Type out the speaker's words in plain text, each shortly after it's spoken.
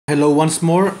Hello once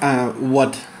more.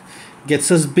 What gets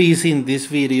us busy in this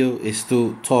video is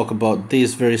to talk about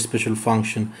this very special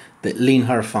function, the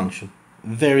Lindhard function.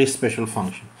 Very special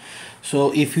function.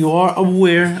 So if you are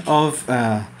aware of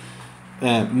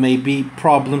maybe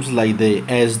problems like the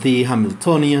SD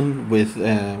Hamiltonian with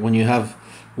when you have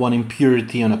one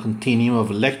impurity on a continuum of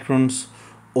electrons,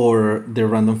 or the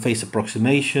random phase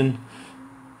approximation,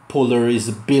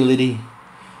 polarizability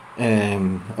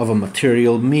of a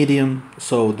material medium.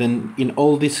 So then in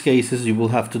all these cases you will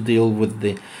have to deal with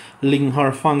the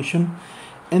Lindhard function,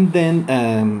 and then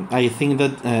I think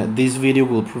that this video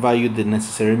will provide you the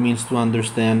necessary means to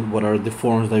understand what are the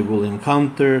forms that you will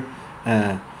encounter,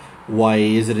 why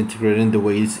is it integrated in the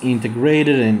way it's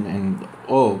integrated, and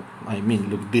oh, I mean,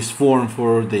 look, this form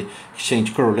for the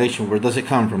exchange correlation, where does it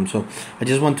come from? So I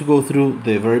just want to go through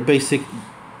the very basic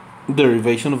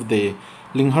derivation of the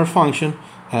Lindhard function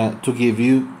to give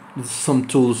you some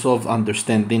tools of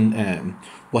understanding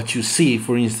what you see,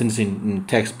 for instance, in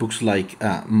textbooks like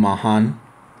Mahan,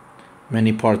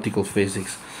 many particle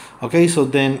physics. Okay, so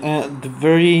then the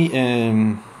very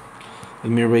let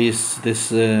me erase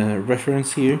this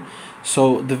reference here.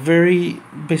 So the very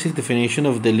basic definition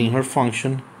of the Lindhard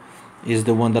function is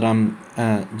the one that I'm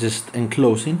just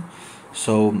enclosing.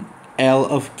 So L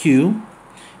of Q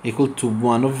equal to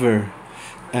 1 over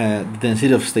the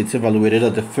density of states evaluated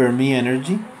at the Fermi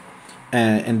energy,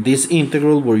 and this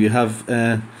integral where you have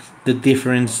the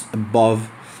difference above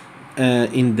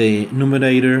in the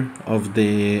numerator of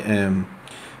the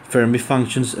Fermi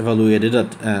functions evaluated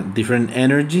at different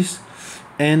energies,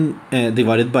 and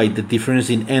divided by the difference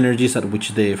in energies at which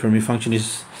the Fermi function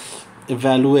is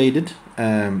evaluated.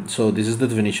 So this is the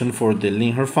definition for the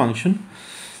Lindhard function.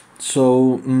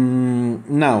 So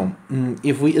now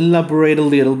if we elaborate a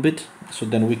little bit, so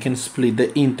then we can split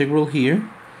the integral here,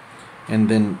 and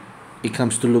then it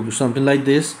comes to look something like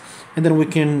this, and then we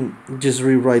can just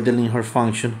rewrite the Lindhard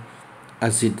function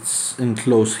as it's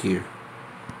enclosed here.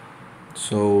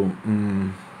 So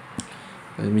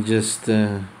let me just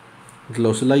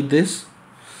close it like this,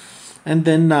 and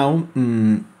then now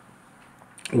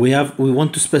we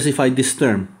want to specify this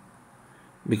term,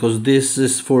 because this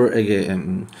is for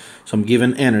some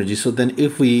given energy. So then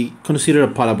if we consider a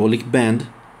parabolic band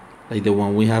like the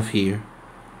one we have here,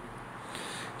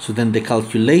 so then the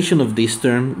calculation of this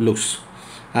term looks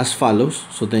as follows.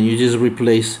 So then you just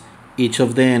replace each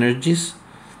of the energies,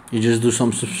 you just do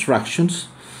some subtractions.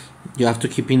 You have to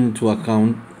keep into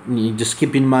account, just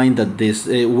keep in mind that these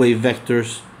wave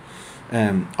vectors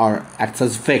act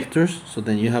as vectors, so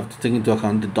then you have to take into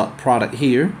account the dot product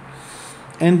here.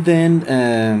 And then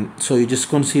so you just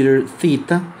consider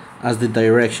theta as the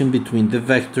direction between the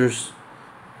vectors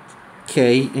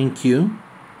K and Q.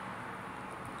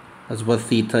 That's what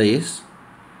theta is,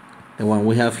 the one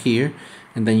we have here.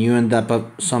 And then you end up at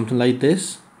something like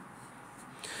this.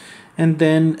 And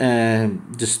then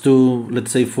just to,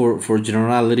 let's say for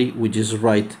generality, we just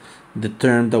write the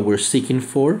term that we're seeking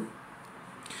for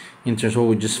in terms of what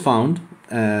we just found,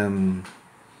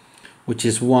 which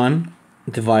is 1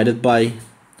 divided by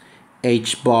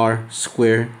h bar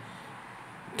square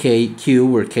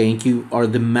kq, where k and q are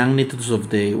the magnitudes of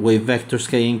the wave vectors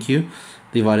k and q,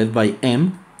 divided by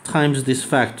m times this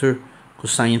factor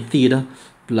cosine theta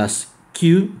plus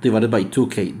q divided by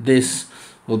 2k. This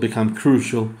will become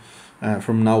crucial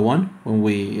from now on when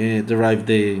we derive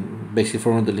the basic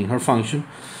form of the Lindhard function.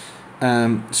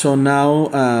 So now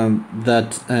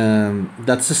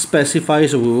that's specified,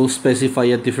 so we will specify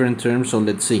a different term. So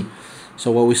let's see. So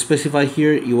what we specify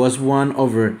here, it was 1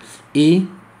 over e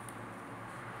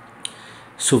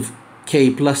sub k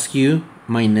plus q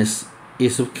minus e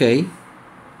sub k.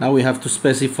 Now we have to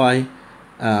specify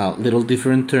a little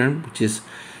different term, which is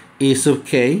e sub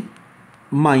k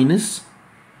minus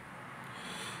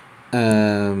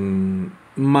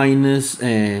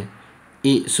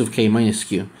e sub k minus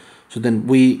q. So then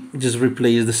we just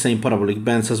replace the same parabolic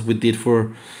bands as we did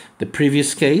for the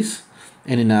previous case,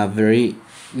 and in a very,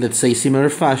 let's say, similar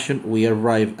fashion, we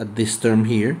arrive at this term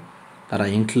here that I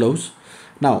enclose.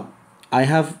 Now I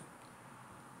have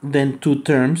then two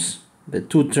terms, the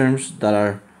two terms that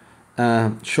are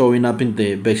showing up in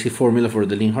the basic formula for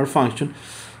the Lindhard function.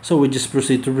 So we just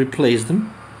proceed to replace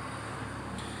them,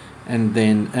 and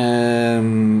then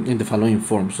in the following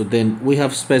form. So then we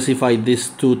have specified these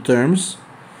two terms.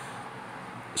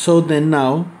 So then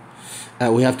now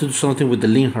we have to do something with the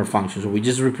Lindhard function. So we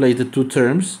just replace the two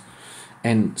terms,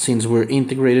 and since we're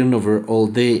integrating over all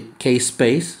the k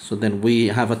space, so then we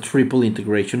have a triple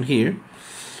integration here.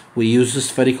 We use the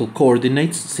spherical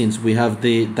coordinates since we have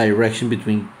the direction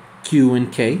between q and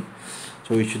k.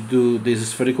 So we should do these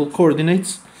spherical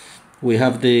coordinates, we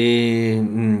have the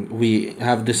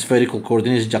spherical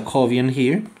coordinates Jacobian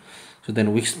here. So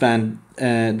then we expand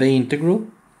the integral.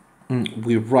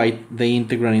 We write the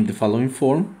integral in the following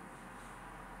form.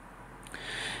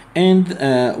 And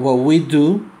what we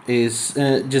do is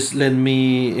just let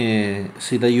me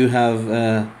see that you have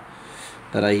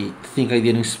that I think I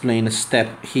didn't explain a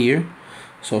step here.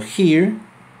 So here,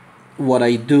 what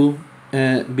I do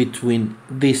between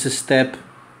this step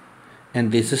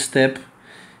and this step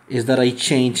is that I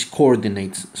change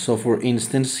coordinates. So for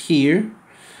instance, here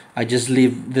I just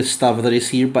leave the stuff that is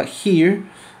here, but here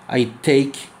I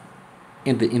take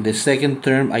in the second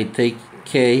term I take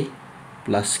k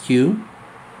plus q.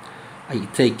 I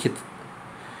take it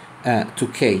to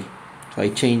k. So I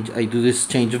do this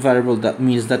change of variable. That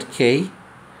means that k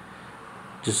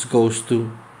just goes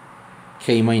to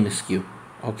k minus q.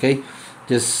 Okay,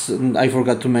 I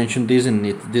forgot to mention this, and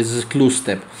this is a clue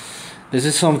step. This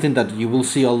is something that you will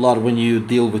see a lot when you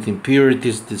deal with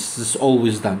impurities. This is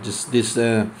always done, just this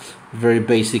very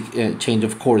basic change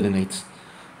of coordinates.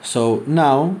 So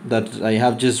now that I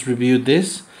have just reviewed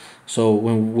this, so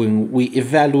when we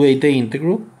evaluate the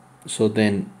integral, so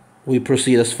then we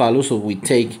proceed as follows. So we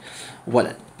take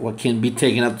what can be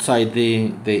taken outside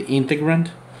the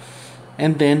integrand,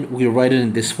 and then we write it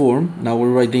in this form. Now we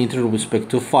write the integral with respect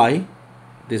to phi.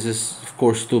 This is of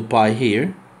course 2 pi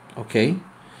here. Okay.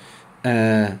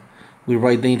 We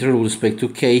write the integral with respect to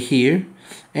k here,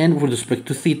 and with respect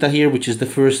to theta here, which is the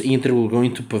first integral we're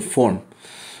going to perform.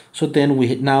 So then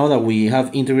now that we have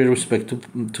integrated with respect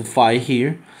to phi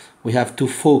here, we have to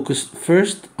focus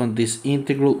first on this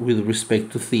integral with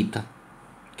respect to theta.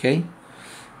 Okay.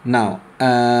 Now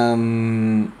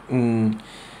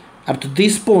up to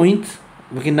this point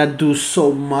we cannot do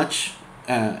so much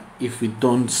if we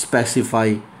don't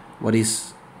specify what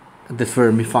is the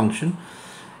Fermi function.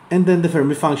 And then the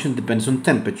Fermi function depends on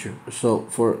temperature. So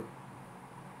for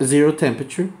 0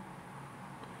 temperature,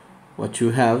 what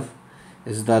you have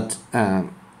is that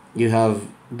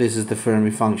this is the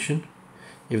Fermi function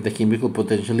if the chemical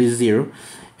potential is 0,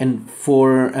 and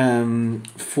for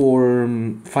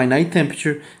finite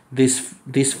temperature,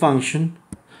 this function,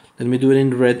 let me do it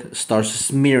in red, starts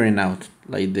smearing out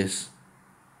like this.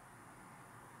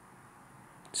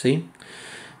 See?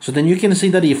 So then you can see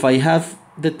that if I have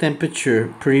the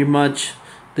temperature pretty much,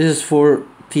 this is for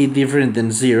T different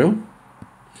than 0,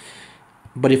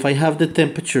 but if I have the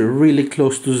temperature really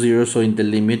close to 0, so in the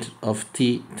limit of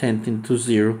T tending to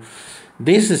 0,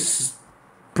 this is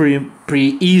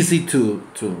pretty easy to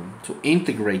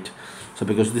integrate. So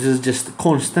because this is just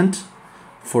constant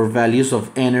for values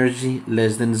of energy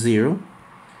less than 0,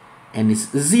 and it's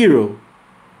 0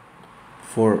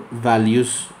 for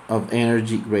values of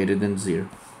energy greater than 0.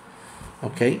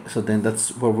 Okay, so then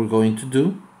that's what we're going to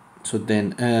do. So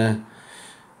then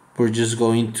we're just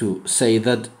going to say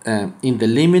that in the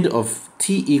limit of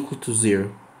T equal to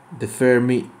 0, the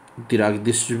Fermi-Dirac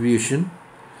distribution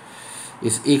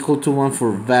is equal to 1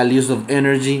 for values of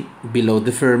energy below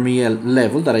the Fermi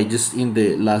level that I just, in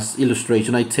the last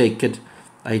illustration I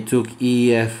took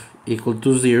EF equal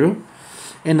to 0,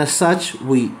 and as such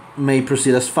we may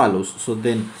proceed as follows. So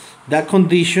then that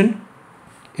condition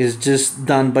is just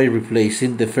done by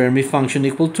replacing the Fermi function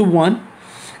equal to 1,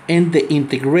 and the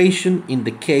integration in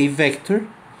the k vector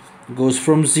goes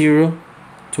from 0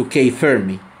 to k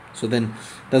Fermi. So then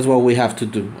that's what we have to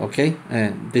do. Okay,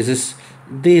 and this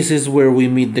is where we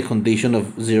meet the condition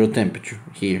of 0 temperature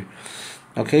here.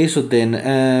 Okay, so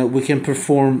then we can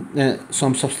perform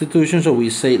some substitution. So we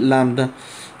say lambda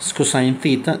is cosine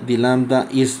theta, the lambda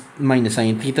is minus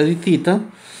sine theta d theta.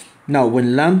 Now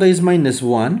when lambda is minus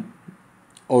 1,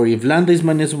 or if lambda is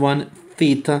minus 1,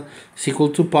 theta is equal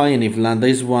to pi, and if lambda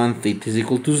is 1, theta is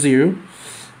equal to 0,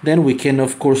 then we can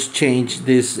of course change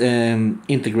this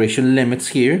integration limits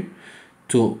here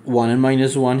to 1 and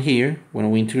minus 1 here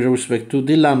when we integrate with respect to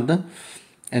the lambda,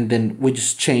 and then we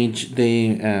just change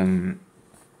the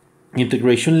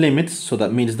integration limits. So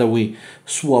that means that we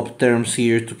swap terms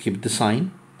here to keep the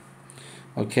sign.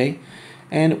 Okay,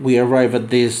 and we arrive at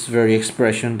this very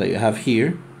expression that you have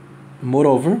here.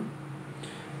 Moreover,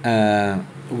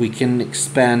 we can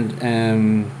expand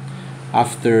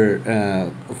after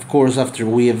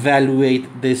we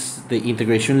evaluate the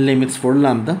integration limits for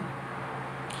lambda.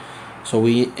 So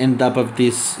we end up of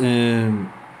this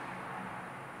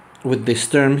with this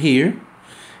term here,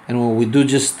 and when we do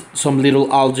just some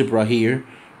little algebra here,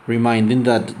 reminding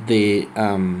that the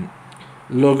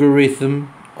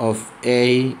logarithm of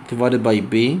a divided by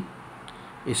b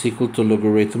is equal to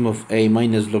logarithm of a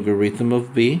minus logarithm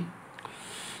of b,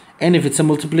 and if it's a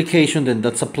multiplication, then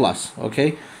that's a plus.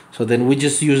 Okay, so then we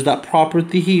just use that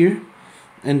property here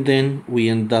and then we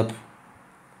end up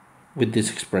with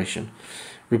this expression.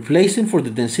 Replacing for the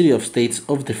density of states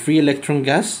of the free electron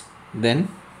gas, then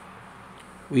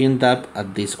we end up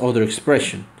at this other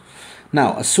expression.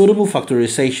 Now, a suitable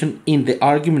factorization in the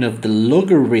argument of the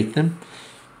logarithm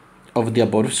of the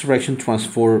above expression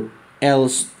transform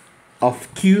L's of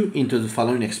Q into the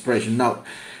following expression. Now,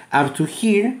 up to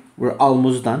here, we're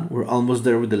almost done. We're almost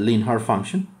there with the Lindhard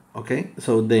function. Okay,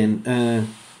 so then,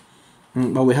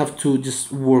 but we have to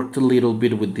just work a little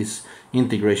bit with this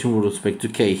integration with respect to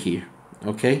K here.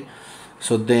 Okay,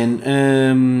 so then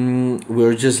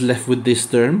we're just left with this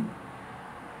term.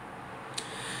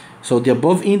 So the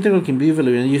above integral can be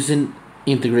evaluated using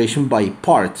integration by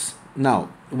parts. Now,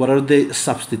 what are the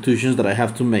substitutions that I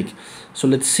have to make? So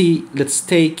let's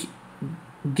take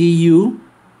du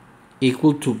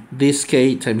equal to this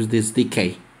k times this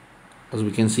dk, as we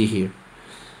can see here.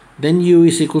 Then u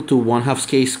is equal to 1/2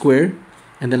 k squared,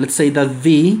 and then let's say that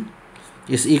v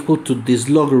is equal to this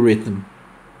logarithm.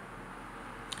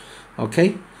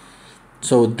 Okay,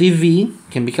 so dv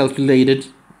can be calculated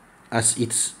as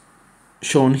it's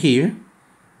shown here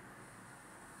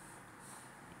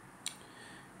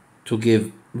to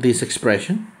give this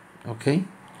expression. Okay,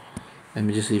 let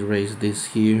me just erase this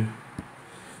here.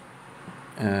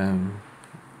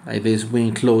 Like this, we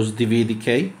enclose dv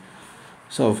dk.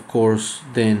 So of course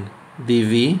then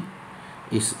dv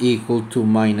is equal to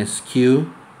minus q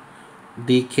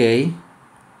dk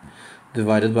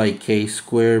divided by k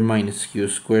squared minus q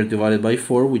squared divided by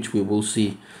 4, which we will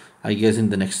see, I guess, in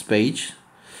the next page.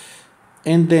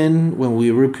 And then when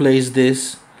we replace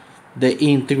this, the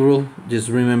integral, just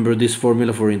remember this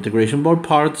formula for integration by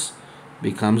parts,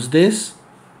 becomes this.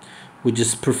 We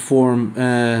just perform,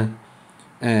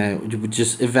 we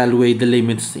just evaluate the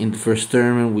limits in the first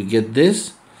term and we get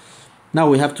this. Now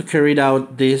we have to carry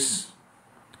out this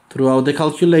throughout the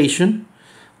calculation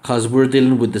because we're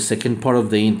dealing with the second part of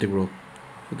the integral.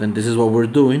 So then this is what we're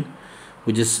doing.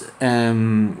 We just,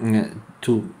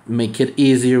 to make it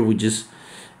easier, we just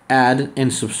add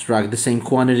and subtract the same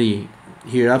quantity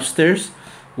here upstairs.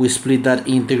 We split that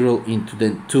integral into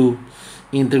the two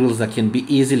integrals that can be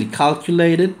easily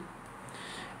calculated,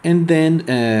 and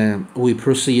then we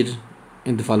proceed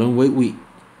in the following way. We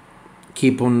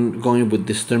keep on going with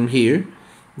this term here.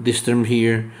 This term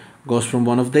here goes from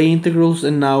one of the integrals,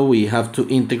 and now we have to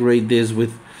integrate this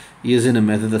with using a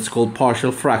method that's called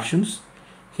partial fractions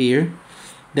here.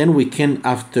 Then we can,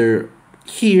 after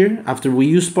we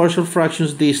use partial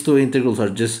fractions, these two integrals are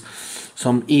just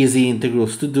some easy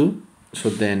integrals to do. So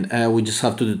then we just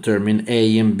have to determine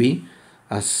a and b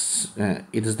as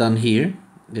it is done here.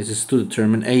 This is to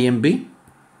determine a and b.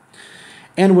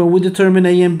 And when we determine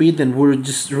a and b, then we're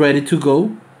just ready to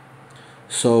go.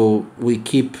 So we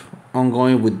keep on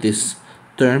going with this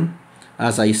term,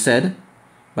 as I said.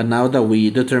 But now that we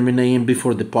determine a and b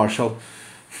for the partial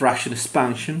fraction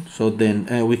expansion, so then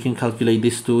we can calculate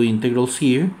these two integrals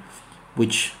here,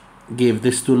 which give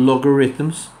these two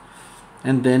logarithms.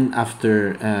 And then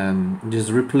after just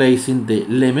replacing the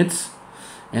limits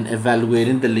and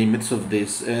evaluating the limits of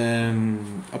this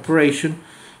operation,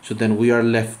 so then we are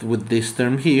left with this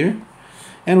term here,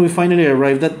 and we finally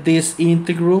arrived at this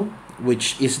integral,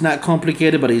 which is not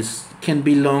complicated, but it can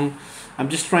be long. I'm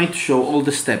just trying to show all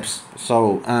the steps.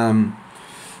 So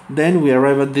then we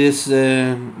arrive at this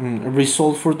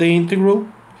result for the integral,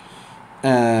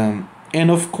 and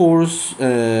of course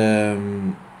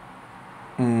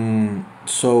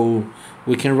so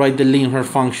we can write the Lindhard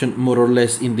function more or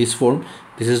less in this form.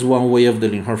 This is one way of the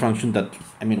Lindhard function that,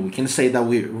 I mean, we can say that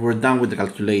we're done with the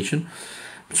calculation.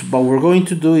 So, but what we're going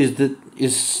to do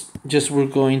we're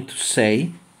going to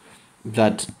say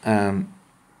that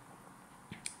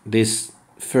this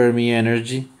Fermi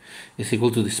energy is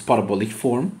equal to this parabolic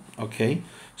form. Okay,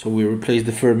 so we replace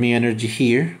the Fermi energy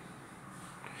here.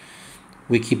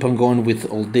 We keep on going with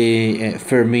all the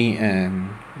Fermi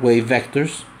wave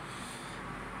vectors.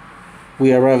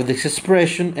 We arrive at this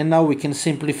expression, and now we can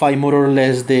simplify more or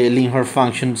less the Lindhard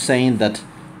function, saying that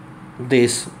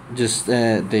this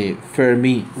the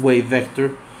Fermi wave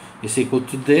vector is equal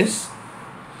to this,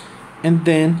 and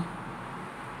then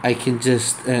I can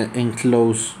just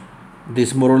enclose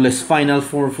this more or less final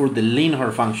form for the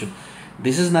Lindhard function.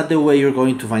 This is not the way you're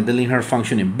going to find the Lindhard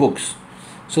function in books.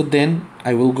 So then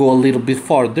I will go a little bit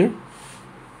farther.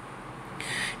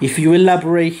 If you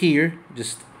elaborate here,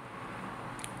 just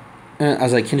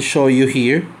as I can show you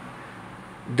here,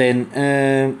 then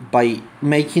by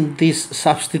making this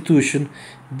substitution,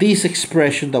 this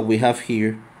expression that we have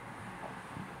here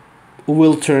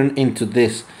will turn into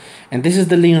this. And this is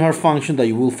the Lindhard function that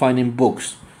you will find in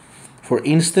books. For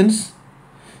instance,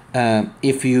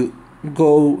 if you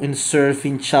go and surf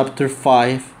in chapter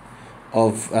 5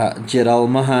 of Gerald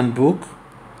Mahan book.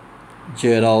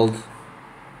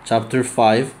 Chapter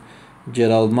 5,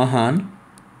 Gerald Mahan.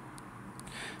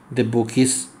 The book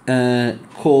is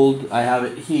called, I have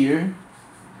it here,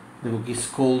 the book is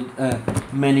called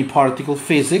Many Particle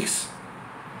Physics.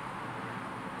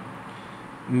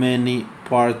 Many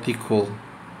Particle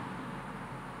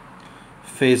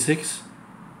Physics.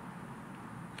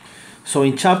 So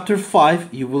in chapter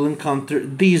 5 you will encounter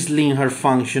this Lindhard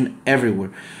function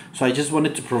everywhere. So I just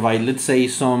wanted to provide, let's say,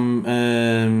 some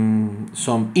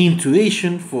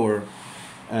intuition for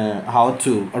how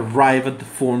to arrive at the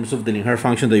forms of the Lindhard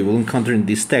function that you will encounter in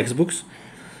these textbooks.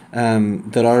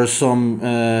 There are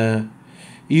some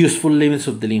useful limits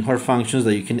of the Lindhard functions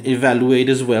that you can evaluate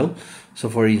as well. So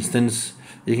for instance,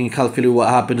 you can calculate what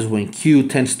happens when q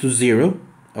tends to 0,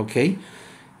 okay?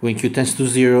 When q tends to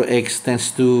 0, x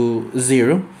tends to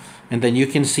 0, and then you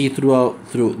can see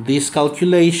through this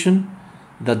calculation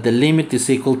that the limit is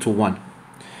equal to 1.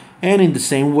 And in the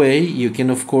same way, you can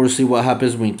of course see what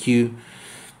happens when q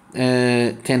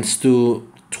tends to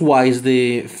twice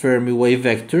the Fermi wave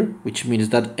vector, which means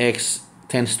that x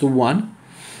tends to 1,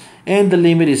 and the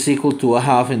limit is equal to a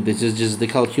half. And this is just the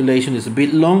calculation. It's a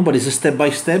bit long, but it's a step by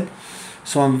step,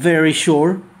 so I'm very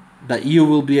sure that you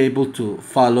will be able to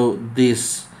follow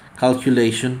this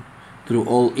calculation through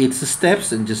all its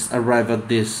steps and just arrive at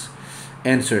this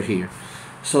answer here.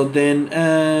 So then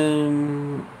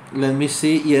let me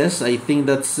see. Yes, I think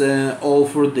that's all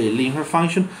for the Lindhard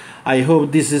function. I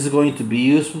hope this is going to be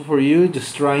useful for you,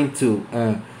 just trying to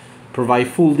provide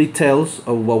full details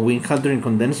of what we encounter in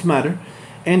condensed matter.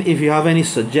 And if you have any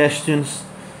suggestions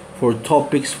for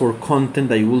topics, for content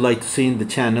that you would like to see in the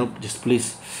channel, just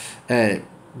please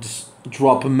just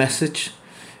drop a message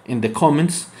in the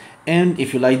comments. And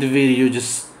if you like the video,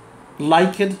 just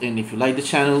like it, and if you like the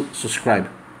channel, subscribe.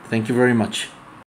 Thank you very much.